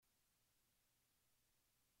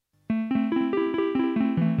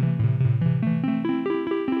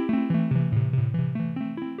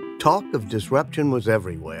Talk of disruption was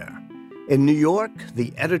everywhere. In New York,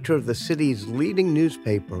 the editor of the city's leading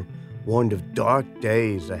newspaper warned of dark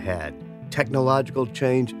days ahead. Technological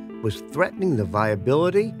change was threatening the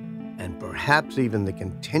viability and perhaps even the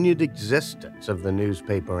continued existence of the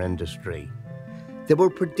newspaper industry. There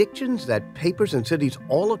were predictions that papers in cities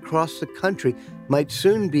all across the country might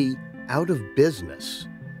soon be out of business.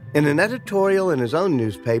 In an editorial in his own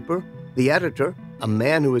newspaper, the editor, a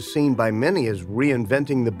man who was seen by many as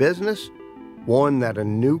reinventing the business, warned that a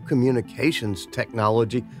new communications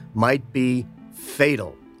technology might be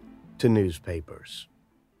fatal to newspapers.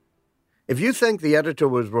 If you think the editor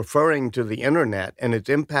was referring to the internet and its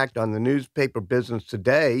impact on the newspaper business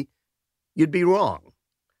today, you'd be wrong.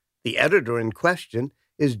 The editor in question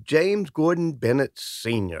is James Gordon Bennett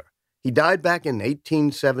Sr. He died back in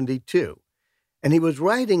 1872, and he was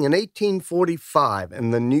writing in 1845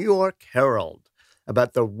 in the New York Herald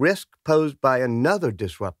about the risk posed by another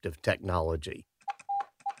disruptive technology,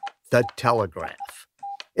 the telegraph.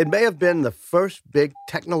 It may have been the first big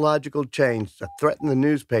technological change to threaten the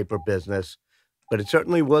newspaper business, but it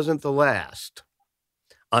certainly wasn't the last.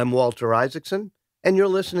 I'm Walter Isaacson, and you're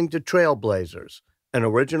listening to Trailblazers, an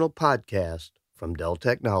original podcast from Dell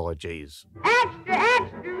Technologies. Extra,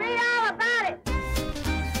 extra, read all about it.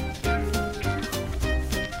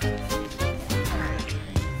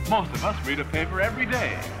 Most of us read a paper every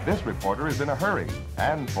day. This reporter is in a hurry,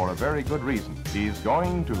 and for a very good reason. He's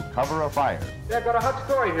going to cover a fire. I've got a hot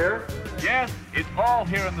story here. Yes, it's all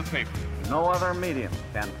here in the paper. No other medium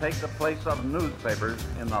can take the place of newspapers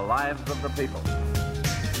in the lives of the people.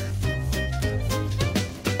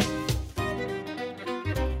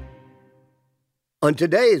 On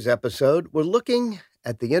today's episode, we're looking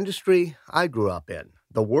at the industry I grew up in,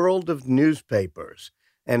 the world of newspapers.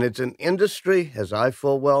 And it's an industry, as I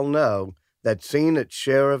full well know, that's seen its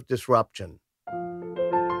share of disruption.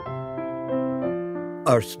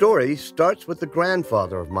 Our story starts with the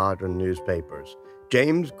grandfather of modern newspapers,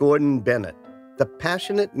 James Gordon Bennett, the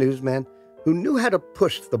passionate newsman who knew how to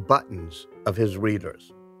push the buttons of his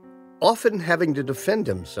readers, often having to defend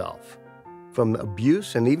himself from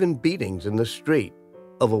abuse and even beatings in the street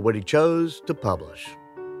over what he chose to publish.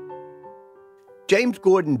 James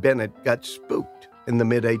Gordon Bennett got spooked in the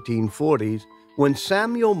mid-1840s when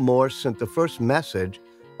Samuel Morse sent the first message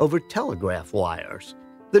over telegraph wires.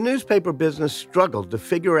 The newspaper business struggled to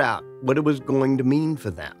figure out what it was going to mean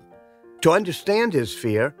for them. To understand his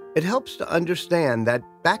fear, it helps to understand that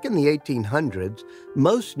back in the 1800s,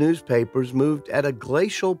 most newspapers moved at a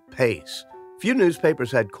glacial pace. Few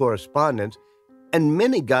newspapers had correspondence, and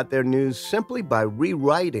many got their news simply by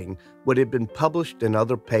rewriting what had been published in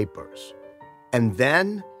other papers. And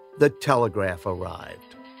then the telegraph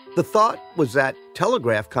arrived. The thought was that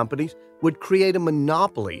telegraph companies would create a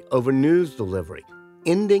monopoly over news delivery,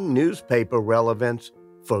 ending newspaper relevance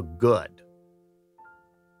for good.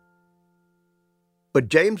 But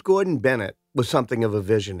James Gordon Bennett was something of a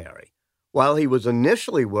visionary. While he was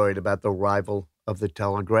initially worried about the arrival of the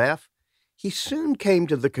telegraph, he soon came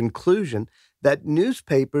to the conclusion that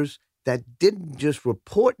newspapers that didn't just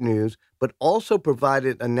report news, but also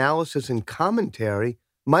provided analysis and commentary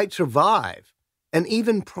might survive and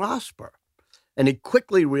even prosper. And he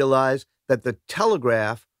quickly realized that the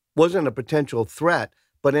telegraph wasn't a potential threat,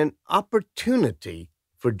 but an opportunity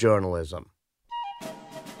for journalism.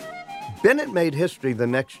 Bennett made history the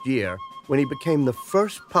next year when he became the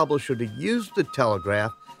first publisher to use the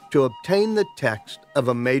telegraph to obtain the text of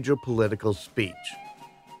a major political speech.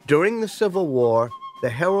 During the Civil War, the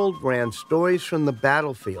Herald ran stories from the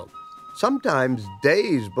battlefield, sometimes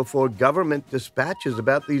days before government dispatches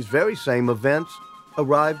about these very same events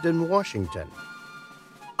arrived in Washington.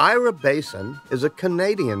 Ira Basin is a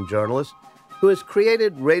Canadian journalist who has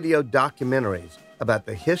created radio documentaries about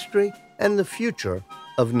the history and the future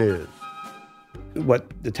of news.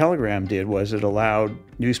 What the telegram did was it allowed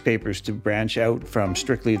newspapers to branch out from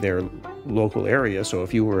strictly their local area. So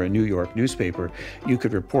if you were a New York newspaper, you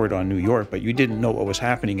could report on New York, but you didn't know what was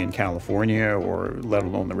happening in California or let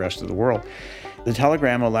alone the rest of the world. The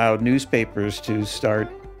telegram allowed newspapers to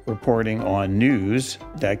start reporting on news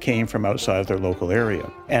that came from outside their local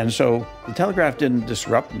area. And so the telegraph didn't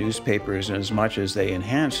disrupt newspapers as much as they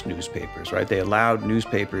enhanced newspapers, right? They allowed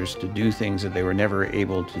newspapers to do things that they were never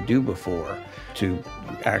able to do before, to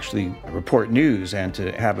actually report news and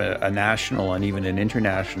to have a national and even an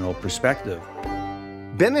international perspective.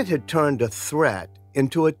 Bennett had turned a threat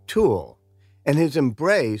into a tool, and his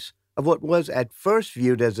embrace of what was at first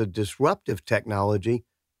viewed as a disruptive technology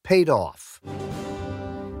paid off.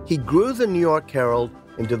 He grew the New York Herald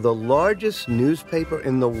into the largest newspaper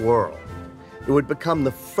in the world. It would become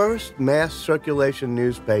the first mass circulation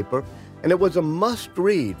newspaper, and it was a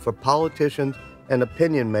must-read for politicians and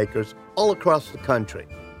opinion makers all across the country.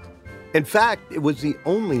 In fact, it was the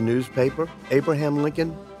only newspaper Abraham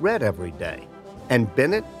Lincoln read every day, and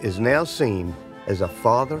Bennett is now seen as a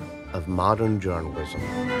father of modern journalism.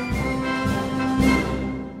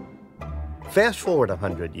 Fast forward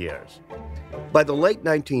 100 years. By the late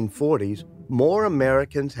 1940s, more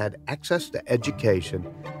Americans had access to education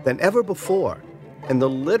than ever before, and the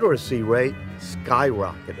literacy rate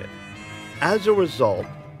skyrocketed. As a result,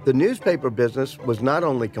 the newspaper business was not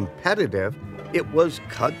only competitive, it was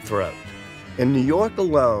cutthroat. In New York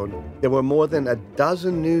alone, there were more than a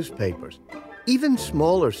dozen newspapers. Even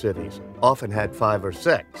smaller cities often had 5 or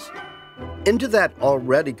 6. Into that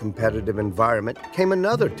already competitive environment came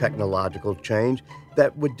another technological change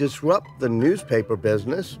that would disrupt the newspaper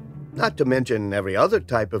business, not to mention every other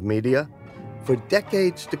type of media, for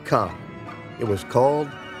decades to come. It was called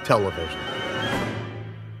television.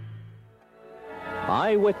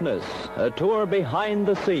 Eyewitness, a tour behind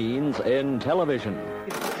the scenes in television.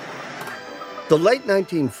 The late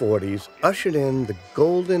 1940s ushered in the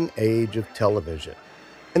golden age of television.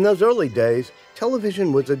 In those early days,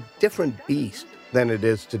 television was a different beast than it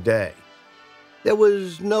is today. There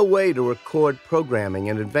was no way to record programming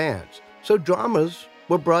in advance, so dramas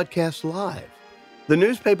were broadcast live. The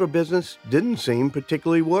newspaper business didn't seem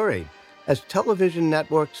particularly worried, as television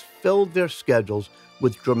networks filled their schedules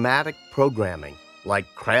with dramatic programming like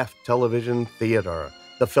Kraft Television Theater,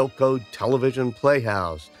 the Philco Television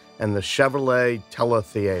Playhouse, and the Chevrolet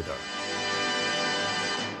Teletheater.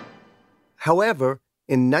 However,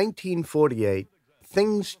 in 1948,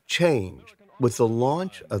 things changed with the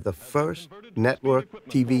launch of the first network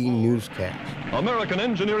TV newscast. American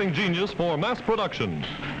engineering genius for mass production,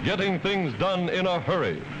 getting things done in a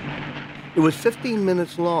hurry. It was 15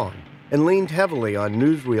 minutes long and leaned heavily on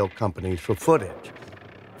newsreel companies for footage.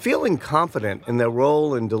 Feeling confident in their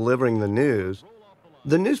role in delivering the news,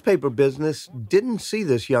 the newspaper business didn't see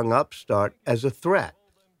this young upstart as a threat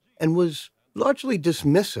and was largely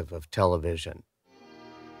dismissive of television.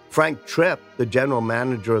 Frank Tripp, the general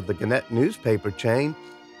manager of the Gannett newspaper chain,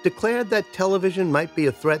 declared that television might be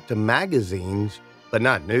a threat to magazines, but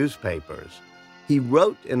not newspapers. He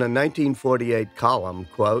wrote in a 1948 column,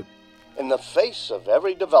 quote, "In the face of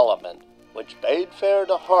every development which bade fair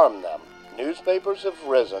to harm them, newspapers have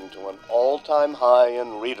risen to an all-time high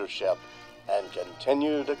in readership and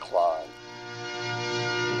continue to climb."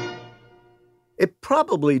 It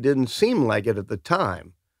probably didn't seem like it at the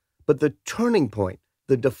time, but the turning point,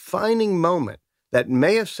 the defining moment that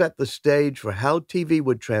may have set the stage for how TV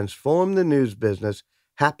would transform the news business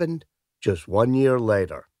happened just 1 year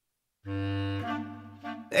later.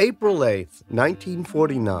 April 8th,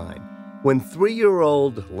 1949, when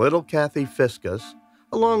 3-year-old little Kathy Fiscus,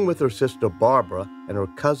 along with her sister Barbara and her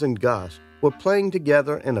cousin Gus, were playing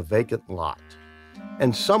together in a vacant lot.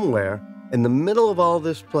 And somewhere in the middle of all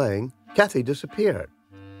this playing, Kathy disappeared.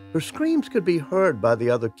 Her screams could be heard by the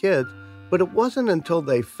other kids, but it wasn't until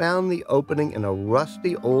they found the opening in a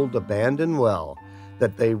rusty old abandoned well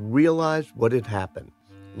that they realized what had happened.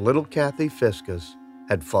 Little Kathy Fiscus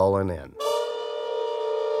had fallen in.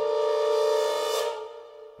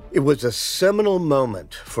 It was a seminal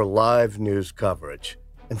moment for live news coverage,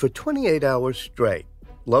 and for 28 hours straight,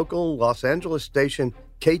 local Los Angeles station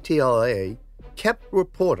KTLA kept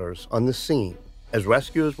reporters on the scene as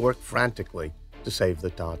rescuers worked frantically to save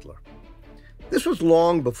the toddler. This was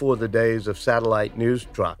long before the days of satellite news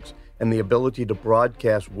trucks and the ability to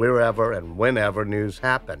broadcast wherever and whenever news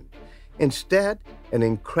happened. Instead, an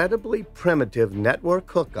incredibly primitive network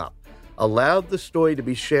hookup allowed the story to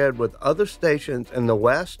be shared with other stations in the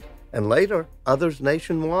West and later others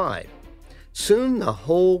nationwide. Soon the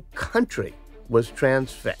whole country was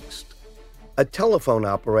transfixed. A telephone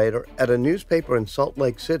operator at a newspaper in Salt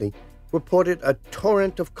Lake City reported a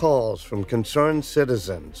torrent of calls from concerned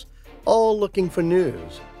citizens, all looking for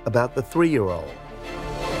news about the 3-year-old.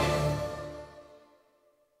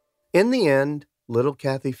 In the end, little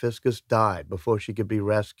Kathy Fiscus died before she could be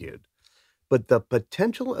rescued. But the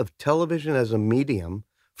potential of television as a medium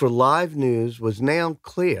for live news was now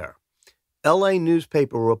clear. LA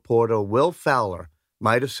newspaper reporter Will Fowler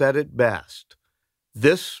might have said it best.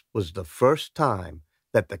 This was the first time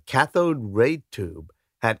that the cathode ray tube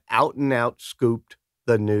had out-and-out scooped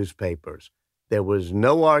the newspapers. There was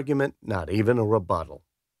no argument, not even a rebuttal.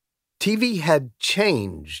 TV had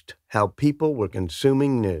changed how people were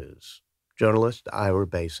consuming news. Journalist Ira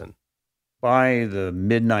Basin. By the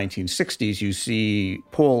mid-1960s, you see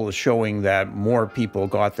polls showing that more people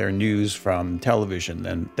got their news from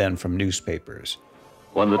television than from newspapers.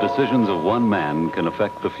 When the decisions of one man can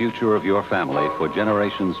affect the future of your family for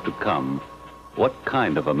generations to come, what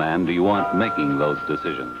kind of a man do you want making those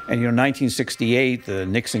decisions? And, 1968, the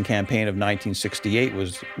Nixon campaign of 1968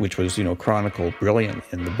 which was, chronicled brilliant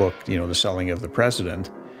in the book, The Selling of the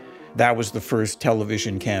President. That was the first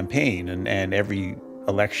television campaign, and every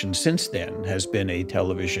election since then has been a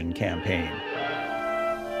television campaign.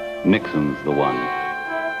 Nixon's the one.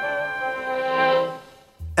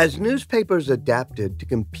 As newspapers adapted to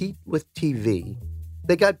compete with TV,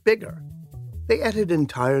 they got bigger. They added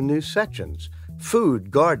entire news sections: food,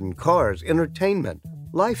 garden, cars, entertainment,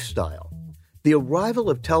 lifestyle. The arrival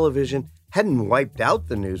of television hadn't wiped out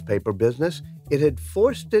the newspaper business, it had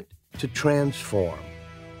forced it to transform.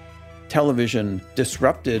 Television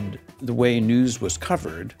disrupted the way news was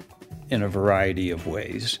covered in a variety of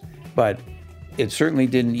ways, but it certainly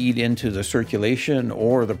didn't eat into the circulation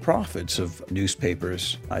or the profits of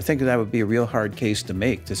newspapers. I think that would be a real hard case to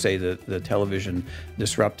make, to say that the television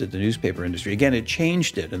disrupted the newspaper industry. Again, it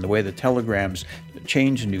changed it in the way the telegrams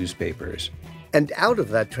changed newspapers. And out of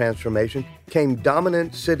that transformation came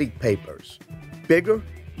dominant city papers, bigger,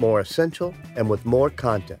 more essential, and with more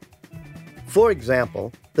content. For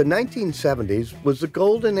example, the 1970s was the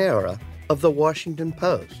golden era of the Washington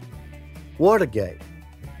Post. Watergate,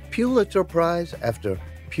 Pulitzer Prize after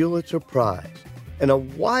Pulitzer Prize, and a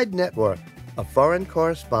wide network of foreign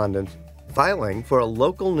correspondents filing for a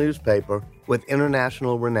local newspaper with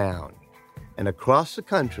international renown. And across the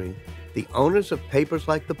country, the owners of papers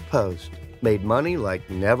like the Post made money like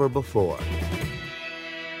never before.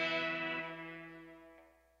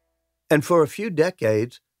 And for a few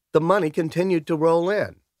decades, the money continued to roll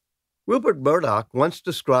in. Rupert Murdoch once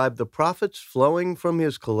described the profits flowing from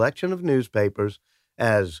his collection of newspapers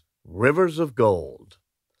as rivers of gold.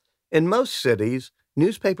 In most cities,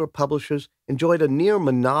 newspaper publishers enjoyed a near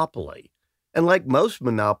monopoly, and like most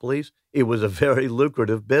monopolies, it was a very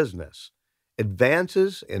lucrative business.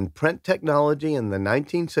 Advances in print technology in the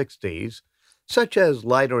 1960s, such as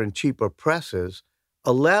lighter and cheaper presses,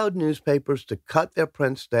 allowed newspapers to cut their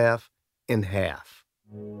print staff in half.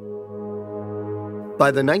 By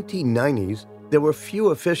the 1990s, there were few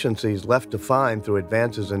efficiencies left to find through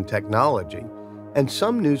advances in technology, and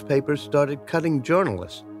some newspapers started cutting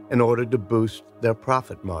journalists in order to boost their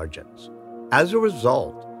profit margins. As a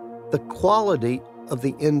result, the quality of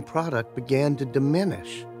the end product began to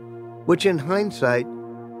diminish, which in hindsight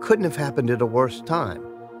couldn't have happened at a worse time,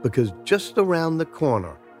 because just around the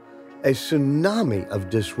corner, a tsunami of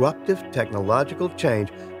disruptive technological change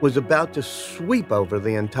was about to sweep over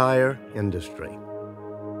the entire industry.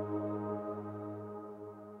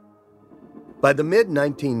 By the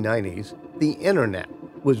mid-1990s, the internet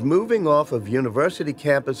was moving off of university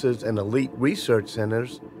campuses and elite research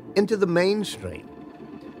centers into the mainstream.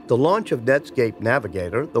 The launch of Netscape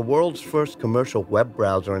Navigator, the world's first commercial web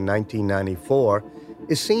browser in 1994,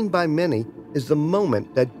 is seen by many as the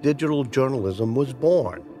moment that digital journalism was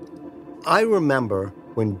born. I remember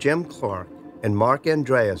when Jim Clark and Mark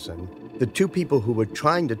Andreessen, the two people who were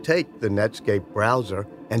trying to take the Netscape browser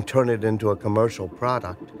and turn it into a commercial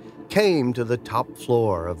product, came to the top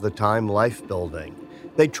floor of the Time Life building.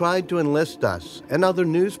 They tried to enlist us and other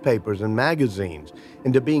newspapers and magazines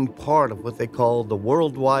into being part of what they called the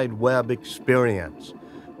World Wide Web experience.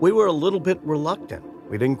 We were a little bit reluctant.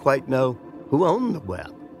 We didn't quite know who owned the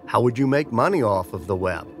web. How would you make money off of the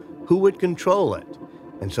web? Who would control it?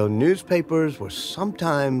 And so newspapers were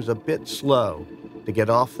sometimes a bit slow to get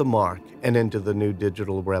off the mark and into the new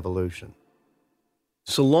digital revolution.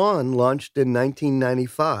 Salon launched in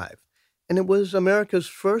 1995, and it was America's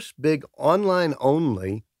first big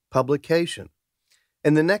online-only publication.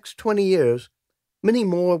 In the next 20 years, many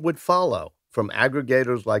more would follow, from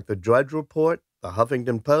aggregators like the Drudge Report, the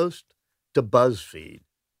Huffington Post, to BuzzFeed.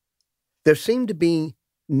 There seemed to be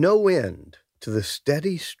no end to the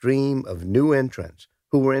steady stream of new entrants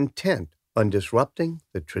who were intent on disrupting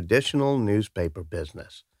the traditional newspaper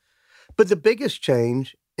business. But the biggest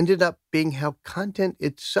change ended up being how content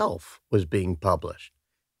itself was being published.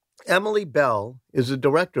 Emily Bell is the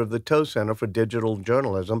director of the Tow Center for Digital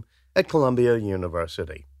Journalism at Columbia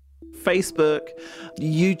University. Facebook,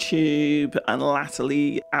 YouTube, and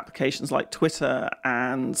latterly applications like Twitter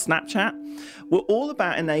and Snapchat were all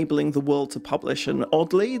about enabling the world to publish. And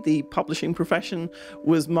oddly, the publishing profession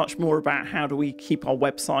was much more about how do we keep our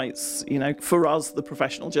websites, for us, the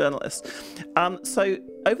professional journalists. So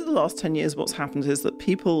Over the last 10 years, what's happened is that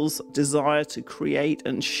people's desire to create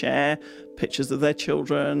and share pictures of their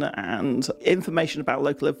children and information about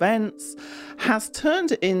local events has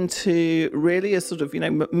turned into really a sort of,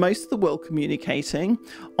 most of the world communicating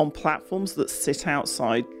on platforms that sit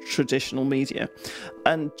outside traditional media.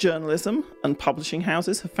 And journalism and publishing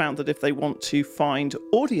houses have found that if they want to find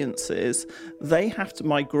audiences, they have to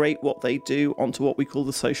migrate what they do onto what we call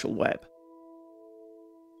the social web.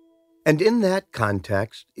 And in that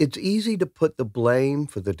context, it's easy to put the blame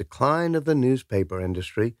for the decline of the newspaper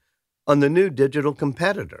industry on the new digital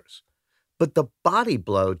competitors. But the body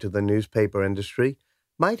blow to the newspaper industry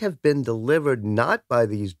might have been delivered not by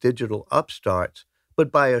these digital upstarts,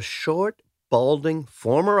 but by a short, balding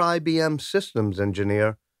former IBM systems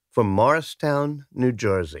engineer from Morristown, New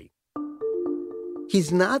Jersey.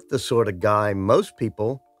 He's not the sort of guy most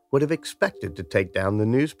people would have expected to take down the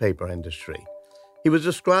newspaper industry. He was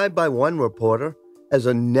described by one reporter as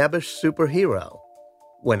a nebbish superhero.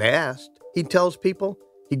 When asked, he tells people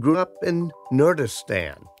he grew up in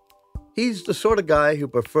Nerdistan. He's the sort of guy who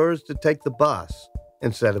prefers to take the bus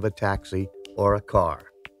instead of a taxi or a car.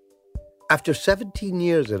 After 17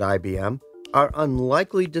 years at IBM, our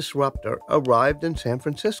unlikely disruptor arrived in San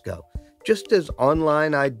Francisco, just as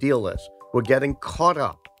online idealists were getting caught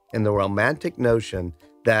up in the romantic notion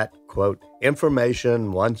that, quote,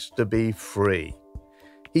 information wants to be free.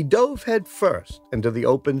 He dove headfirst into the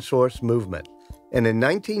open source movement, and in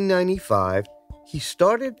 1995, he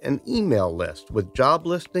started an email list with job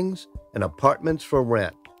listings and apartments for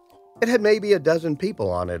rent. It had maybe a dozen people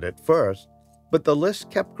on it at first, but the list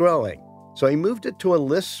kept growing, so he moved it to a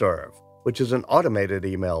listserv, which is an automated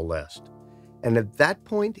email list. And at that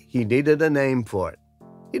point, he needed a name for it.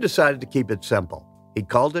 He decided to keep it simple. He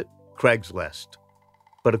called it Craigslist.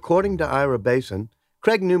 But according to Ira Basin,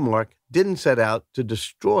 Craig Newmark didn't set out to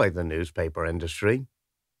destroy the newspaper industry.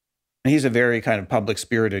 He's a very kind of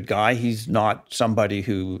public-spirited guy. He's not somebody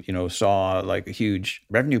who, saw like a huge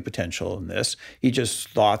revenue potential in this. He just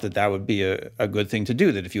thought that would be a good thing to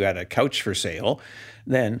do, that if you had a couch for sale,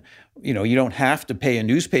 then, you don't have to pay a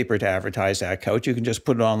newspaper to advertise that couch. You can just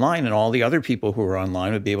put it online, and all the other people who are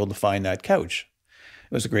online would be able to find that couch.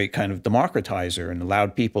 It was a great kind of democratizer and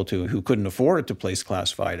allowed people who couldn't afford to place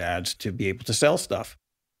classified ads to be able to sell stuff.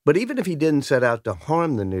 But even if he didn't set out to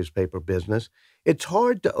harm the newspaper business, it's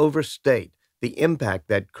hard to overstate the impact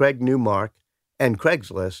that Craig Newmark and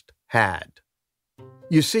Craigslist had.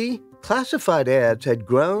 You see, classified ads had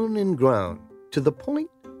grown and grown to the point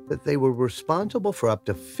that they were responsible for up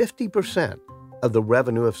to 50% of the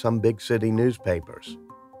revenue of some big city newspapers.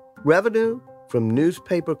 Revenue from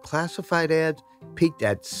newspaper classified ads peaked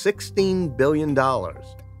at $16 billion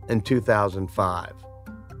in 2005.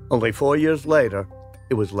 Only 4 years later,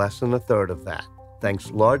 it was less than a third of that,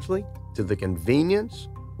 thanks largely to the convenience,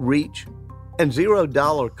 reach, and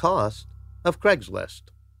 $0 cost of Craigslist.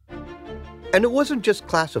 And it wasn't just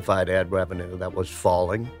classified ad revenue that was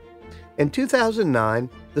falling. In 2009,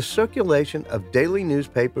 the circulation of daily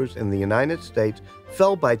newspapers in the United States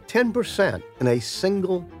fell by 10% in a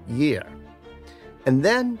single year. And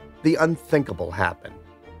then the unthinkable happened.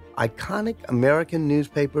 Iconic American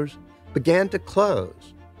newspapers began to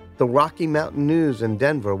close. The Rocky Mountain News in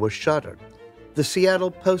Denver was shuttered. The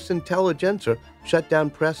Seattle Post-Intelligencer shut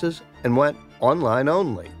down presses and went online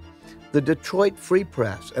only. The Detroit Free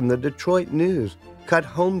Press and the Detroit News cut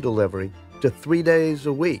home delivery to 3 days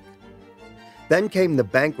a week. Then came the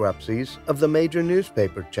bankruptcies of the major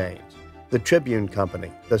newspaper chains, the Tribune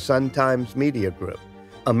Company, the Sun-Times Media Group.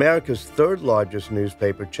 America's third largest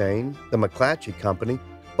newspaper chain, the McClatchy Company,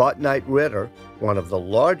 bought Knight Ridder, one of the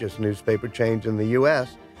largest newspaper chains in the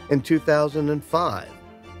U.S., in 2005.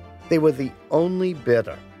 They were the only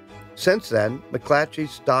bidder. Since then,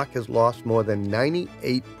 McClatchy's stock has lost more than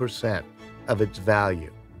 98% of its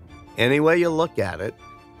value. Any way you look at it,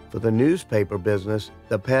 for the newspaper business,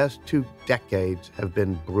 the past 2 decades have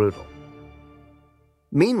been brutal.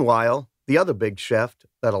 Meanwhile, the other big shift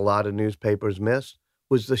that a lot of newspapers missed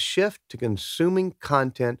was the shift to consuming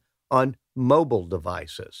content on mobile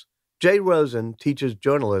devices. Jay Rosen teaches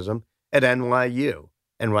journalism at NYU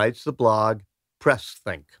and writes the blog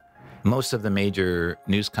PressThink. Most of the major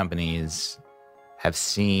news companies have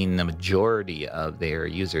seen the majority of their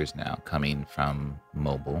users now coming from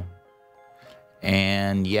mobile.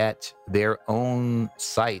 And yet their own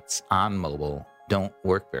sites on mobile don't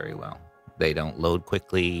work very well. They don't load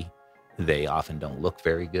quickly. They often don't look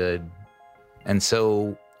very good. And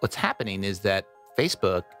so what's happening is that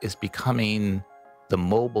Facebook is becoming the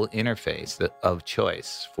mobile interface of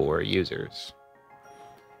choice for users.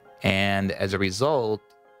 And as a result,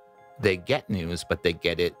 they get news, but they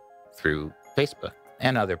get it through Facebook.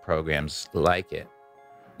 and other programs like it.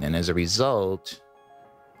 And as a result,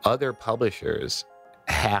 other publishers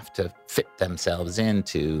have to fit themselves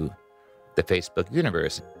into the Facebook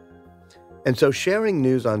universe. And so sharing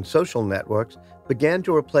news on social networks began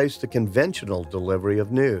to replace the conventional delivery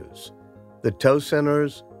of news. The Tow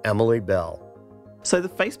Center's Emily Bell. So the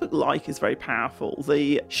Facebook like is very powerful.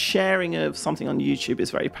 The sharing of something on YouTube is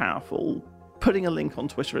very powerful. Putting a link on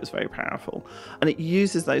Twitter is very powerful. And it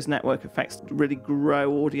uses those network effects to really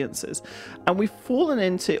grow audiences. And we've fallen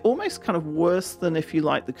into almost kind of worse than, if you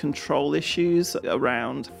like, the control issues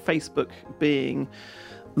around Facebook being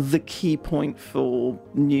the key point for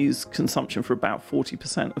news consumption for about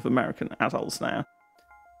 40% of American adults now.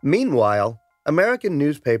 Meanwhile, American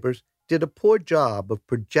newspapers did a poor job of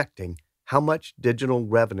projecting how much digital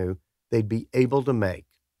revenue they'd be able to make.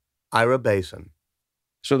 Ira Basin.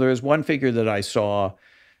 So there was one figure that I saw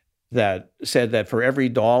that said that for every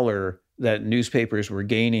dollar that newspapers were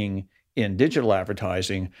gaining in digital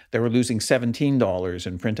advertising, they were losing $17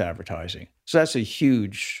 in print advertising. So that's a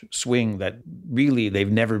huge swing that really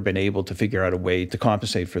they've never been able to figure out a way to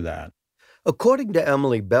compensate for that. According to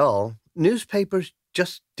Emily Bell, newspapers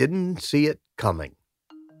just didn't see it coming.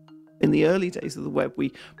 In the early days of the web,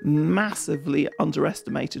 we massively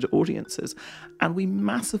underestimated audiences, and we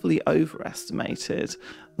massively overestimated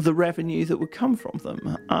the revenue that would come from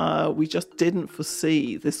them. We just didn't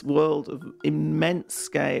foresee this world of immense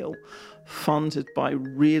scale funded by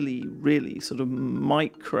really, really sort of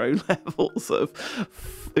micro levels of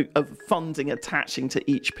funding attaching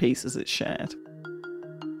to each piece as it's shared.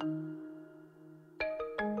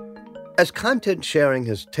 As content sharing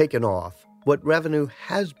has taken off, what revenue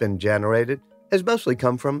has been generated has mostly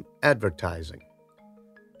come from advertising.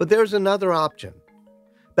 But there's another option.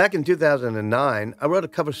 Back in 2009, I wrote a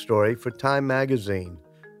cover story for Time magazine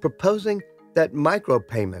proposing that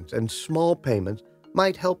micropayments and small payments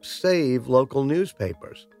might help save local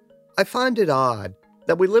newspapers. I find it odd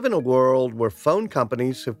that we live in a world where phone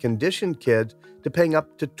companies have conditioned kids to paying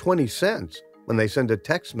up to 20 cents when they send a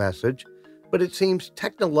text message, but it seems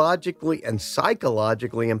technologically and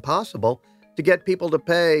psychologically impossible to get people to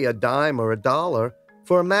pay a dime or a dollar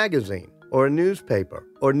for a magazine or a newspaper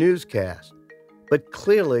or newscast. But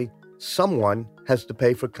clearly, someone has to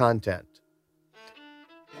pay for content.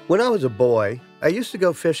 When I was a boy, I used to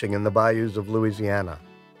go fishing in the bayous of Louisiana.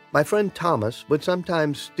 My friend Thomas would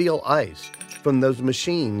sometimes steal ice from those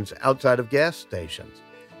machines outside of gas stations.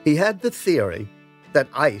 He had the theory that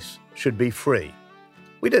ice should be free.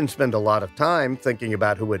 We didn't spend a lot of time thinking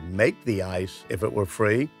about who would make the ice if it were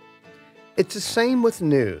free. It's the same with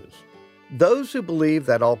news. Those who believe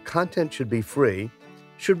that all content should be free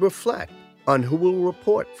should reflect on who will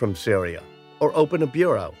report from Syria or open a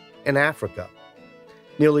bureau in Africa.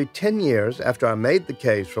 Nearly 10 years after I made the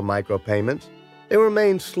case for micropayments, they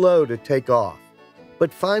remained slow to take off.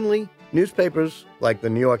 But finally, newspapers like the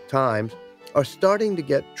New York Times are starting to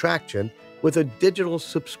get traction with a digital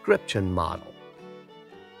subscription model.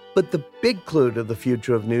 But the big clue to the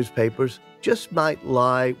future of newspapers just might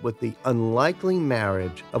lie with the unlikely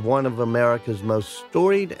marriage of one of America's most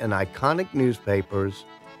storied and iconic newspapers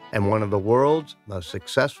and one of the world's most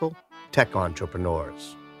successful tech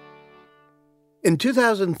entrepreneurs. In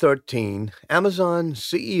 2013, Amazon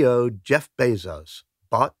CEO Jeff Bezos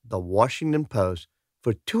bought the Washington Post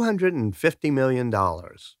for $250 million.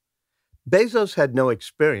 Bezos had no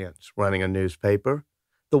experience running a newspaper.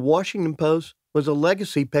 The Washington Post was a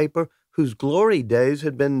legacy paper whose glory days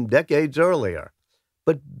had been decades earlier.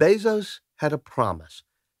 But Bezos had a promise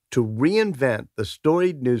to reinvent the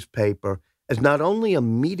storied newspaper as not only a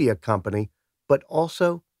media company, but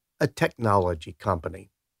also a technology company.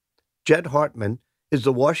 Jed Hartman is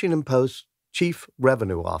the Washington Post's Chief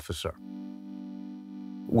Revenue Officer.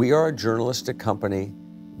 We are a journalistic company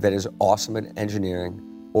that is awesome at engineering,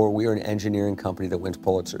 or we are an engineering company that wins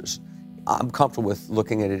Pulitzers. I'm comfortable with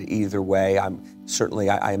looking at it either way. I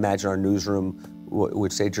imagine our newsroom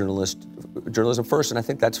would say journalism first, and I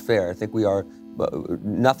think that's fair. I think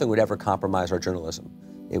nothing would ever compromise our journalism.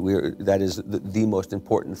 That is the most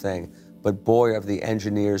important thing. But boy, have the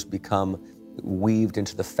engineers become weaved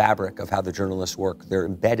into the fabric of how the journalists work. They're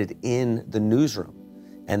embedded in the newsroom,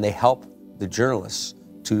 and they help the journalists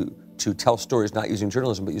to tell stories not using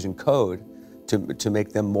journalism but using code to make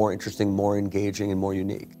them more interesting, more engaging, and more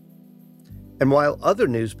unique. And while other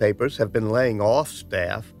newspapers have been laying off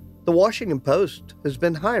staff, the Washington Post has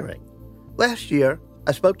been hiring. Last year,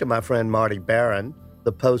 I spoke to my friend Marty Barron,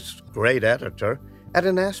 the Post's great editor, at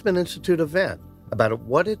an Aspen Institute event about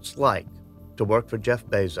what it's like to work for Jeff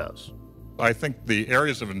Bezos. I think the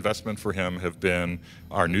areas of investment for him have been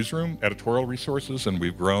our newsroom, editorial resources, and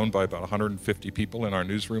we've grown by about 150 people in our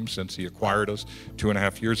newsroom since he acquired us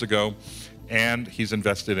 2.5 years ago. And he's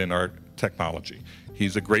invested in our technology.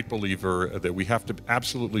 He's a great believer that we have to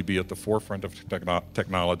absolutely be at the forefront of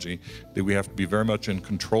technology, that we have to be very much in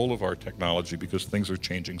control of our technology because things are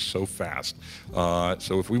changing so fast.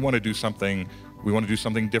 So if we want to do something,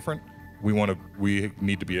 different, we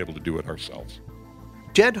need to be able to do it ourselves.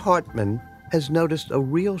 Jed Hartman has noticed a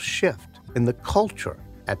real shift in the culture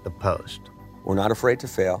at the Post. We're not afraid to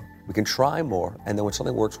fail. We can try more, and then when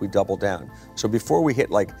something works, we double down. So before we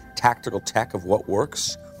hit like tactical tech of what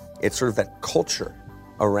works, it's sort of that culture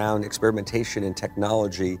around experimentation and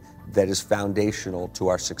technology that is foundational to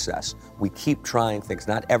our success. We keep trying things.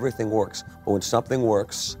 Not everything works, but when something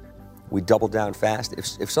works, we double down fast.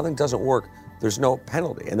 If something doesn't work, there's no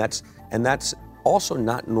penalty, and that's also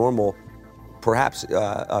not normal, perhaps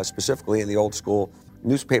specifically in the old school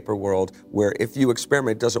newspaper world, where if you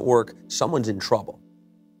experiment, it doesn't work, someone's in trouble.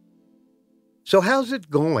 So how's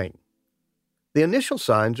it going? The initial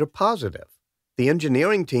signs are positive. The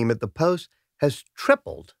engineering team at the Post has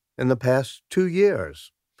tripled in the past 2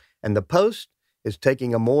 years, and the Post is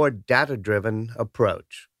taking a more data-driven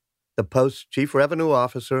approach. The Post's Chief Revenue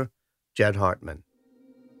Officer, Jed Hartman.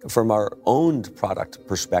 From our owned product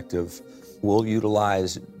perspective, we'll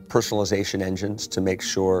utilize personalization engines to make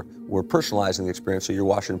sure we're personalizing the experience. So your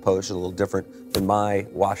Washington Post is a little different than my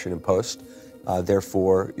Washington Post.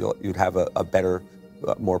 Therefore, you'd have a better,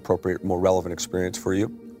 more appropriate, more relevant experience for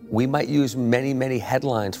you. We might use many, many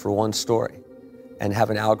headlines for one story and have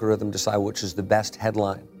an algorithm decide which is the best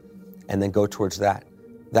headline and then go towards that.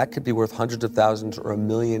 That could be worth hundreds of thousands or 1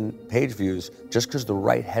 million page views just because the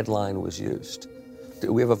right headline was used.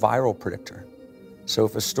 We have a viral predictor. So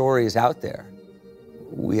if a story is out there,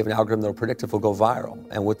 we have an algorithm that will predict if it'll go viral.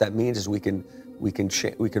 And what that means is we can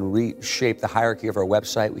reshape the hierarchy of our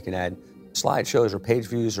website. We can add slideshows or page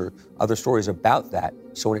views or other stories about that.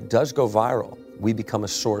 So when it does go viral, we become a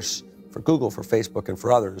source for Google, for Facebook, and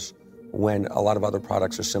for others when a lot of other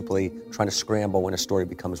products are simply trying to scramble when a story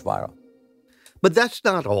becomes viral. But that's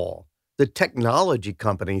not all. The technology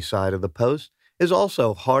company side of the Post is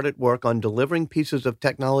also hard at work on delivering pieces of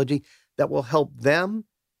technology that will help them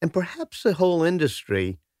and perhaps the whole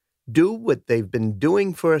industry do what they've been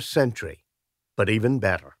doing for a century, but even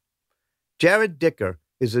better. Jared Dicker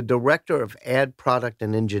is the Director of Ad Product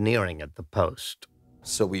and Engineering at the Post.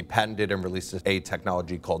 So we patented and released a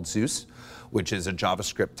technology called Zeus, which is a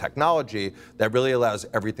JavaScript technology that really allows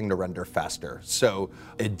everything to render faster. So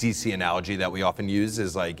a DC analogy that we often use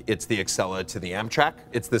is like, it's the Acela to the Amtrak.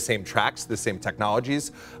 It's the same tracks, the same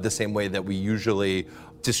technologies, the same way that we usually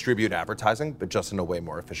distribute advertising, but just in a way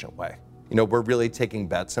more efficient way. You know, we're really taking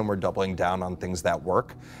bets and we're doubling down on things that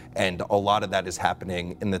work. And a lot of that is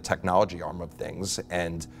happening in the technology arm of things,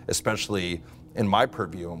 and especially in my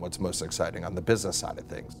purview and what's most exciting on the business side of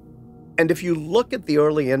things. And if you look at the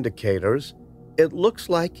early indicators, it looks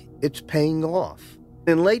like it's paying off.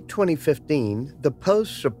 In late 2015, the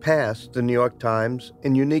Post surpassed the New York Times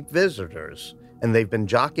in unique visitors, and they've been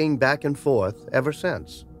jockeying back and forth ever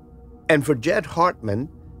since. And for Jed Hartman,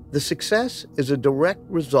 the success is a direct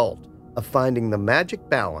result of finding the magic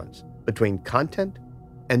balance between content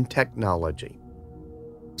and technology.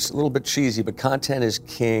 It's a little bit cheesy, but content is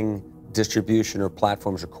king, distribution or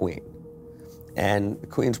platforms are queen. And the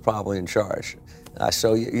queen's probably in charge.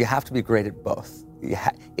 So you have to be great at both. You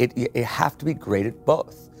have to be great at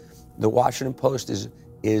both. The Washington Post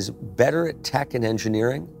is better at tech and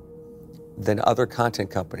engineering than other content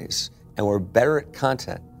companies. And we're better at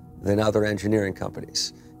content than other engineering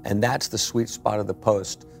companies. And that's the sweet spot of the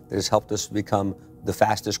Post that has helped us become the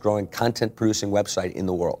fastest growing content producing website in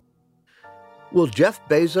the world. Will Jeff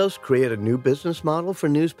Bezos create a new business model for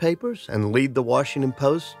newspapers and lead the Washington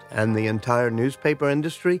Post and the entire newspaper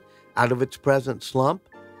industry out of its present slump?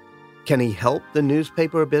 Can he help the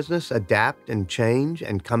newspaper business adapt and change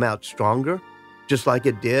and come out stronger, just like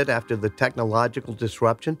it did after the technological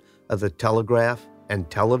disruption of the telegraph and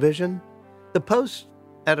television? The Post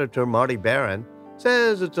editor, Marty Baron,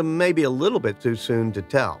 says it's maybe a little bit too soon to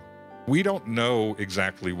tell. We don't know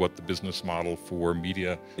exactly what the business model for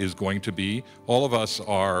media is going to be. All of us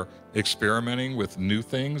are experimenting with new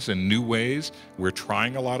things and new ways. We're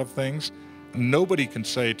trying a lot of things. Nobody can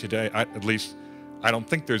say today, at least I don't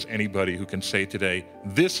think there's anybody who can say today,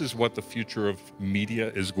 this is what the future of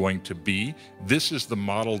media is going to be. This is the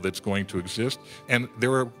model that's going to exist. And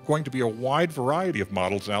there are going to be a wide variety of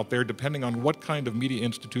models out there depending on what kind of media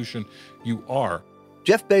institution you are.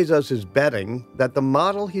 Jeff Bezos is betting that the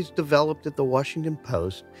model he's developed at the Washington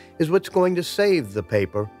Post is what's going to save the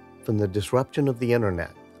paper from the disruption of the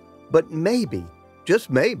internet. But maybe, just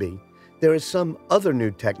maybe, there is some other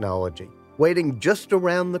new technology waiting just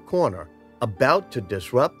around the corner, about to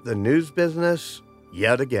disrupt the news business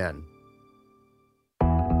yet again.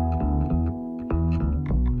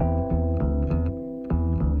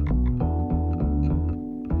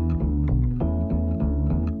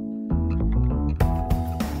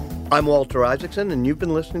 I'm Walter Isaacson, and you've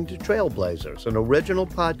been listening to Trailblazers, an original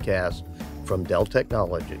podcast from Dell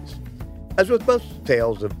Technologies. As with most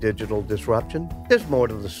tales of digital disruption, there's more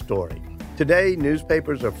to the story. Today,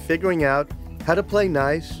 newspapers are figuring out how to play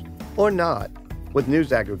nice or not with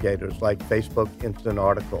news aggregators like Facebook Instant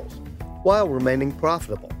Articles, while remaining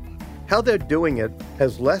profitable. How they're doing it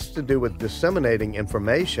has less to do with disseminating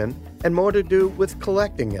information and more to do with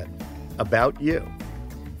collecting it about you.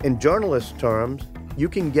 In journalist terms, you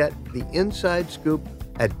can get the inside scoop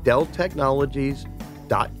at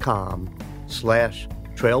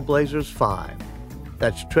delltechnologies.com/Trailblazers5.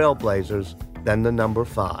 That's Trailblazers, then the number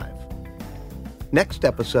 5. Next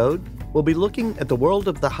episode, we'll be looking at the world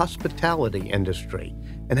of the hospitality industry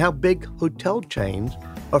and how big hotel chains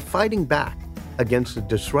are fighting back against the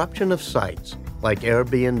disruption of sites like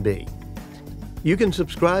Airbnb. You can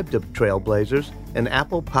subscribe to Trailblazers in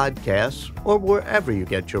Apple Podcasts or wherever you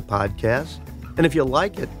get your podcasts. And if you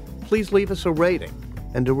like it, please leave us a rating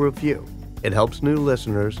and a review. It helps new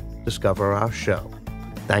listeners discover our show.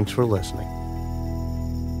 Thanks for listening.